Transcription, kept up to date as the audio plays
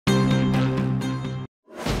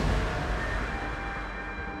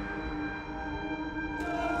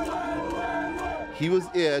He was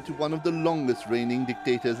heir to one of the longest reigning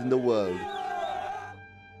dictators in the world.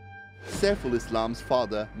 Saif al Islam's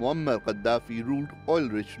father, Muammar Gaddafi, ruled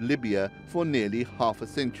oil-rich Libya for nearly half a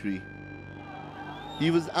century.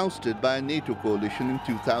 He was ousted by a NATO coalition in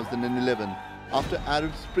 2011 after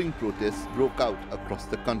Arab Spring protests broke out across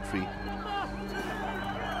the country.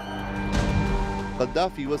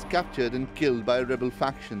 Gaddafi was captured and killed by a rebel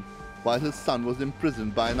faction, while his son was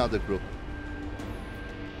imprisoned by another group.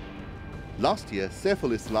 Last year, Saif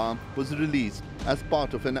al Islam was released as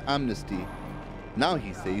part of an amnesty. Now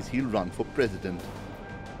he says he'll run for president.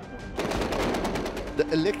 The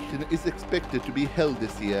election is expected to be held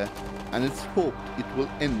this year, and it's hoped it will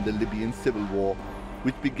end the Libyan civil war,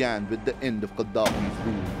 which began with the end of Gaddafi's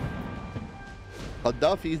rule.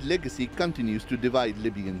 Gaddafi's legacy continues to divide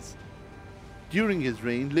Libyans. During his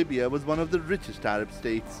reign, Libya was one of the richest Arab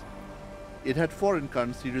states. It had foreign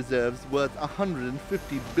currency reserves worth $150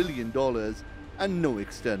 billion and no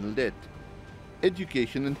external debt.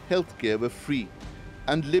 Education and healthcare were free,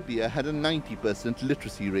 and Libya had a 90%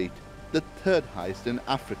 literacy rate, the third highest in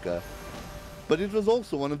Africa. But it was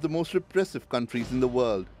also one of the most repressive countries in the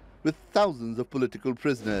world, with thousands of political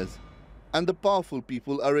prisoners. And the powerful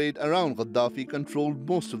people arrayed around Gaddafi controlled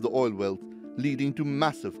most of the oil wealth, leading to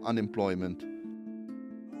massive unemployment.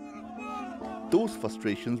 Those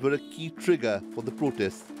frustrations were a key trigger for the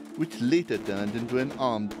protests, which later turned into an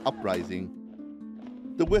armed uprising.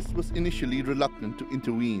 The West was initially reluctant to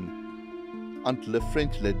intervene, until a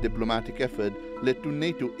French-led diplomatic effort led to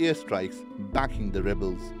NATO airstrikes backing the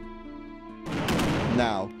rebels.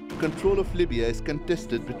 Now, control of Libya is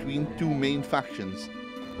contested between two main factions.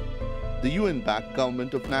 The UN-backed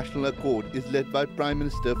Government of National Accord is led by Prime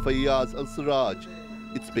Minister Fayyaz al-Sarraj.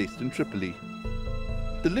 It's based in Tripoli.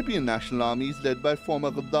 The Libyan National Army is led by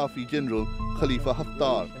former Gaddafi General Khalifa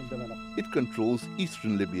Haftar. It controls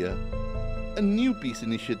eastern Libya. A new peace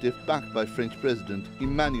initiative backed by French President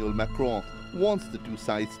Emmanuel Macron wants the two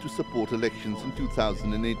sides to support elections in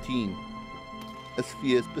 2018, as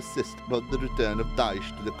fears persist about the return of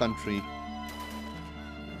Daesh to the country.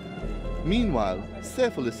 Meanwhile,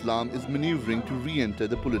 Saif al Islam is maneuvering to re-enter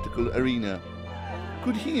the political arena.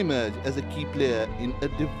 Could he emerge as a key player in a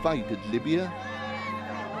divided Libya?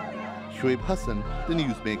 Shoaib Hasan, The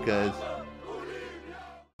Newsmakers.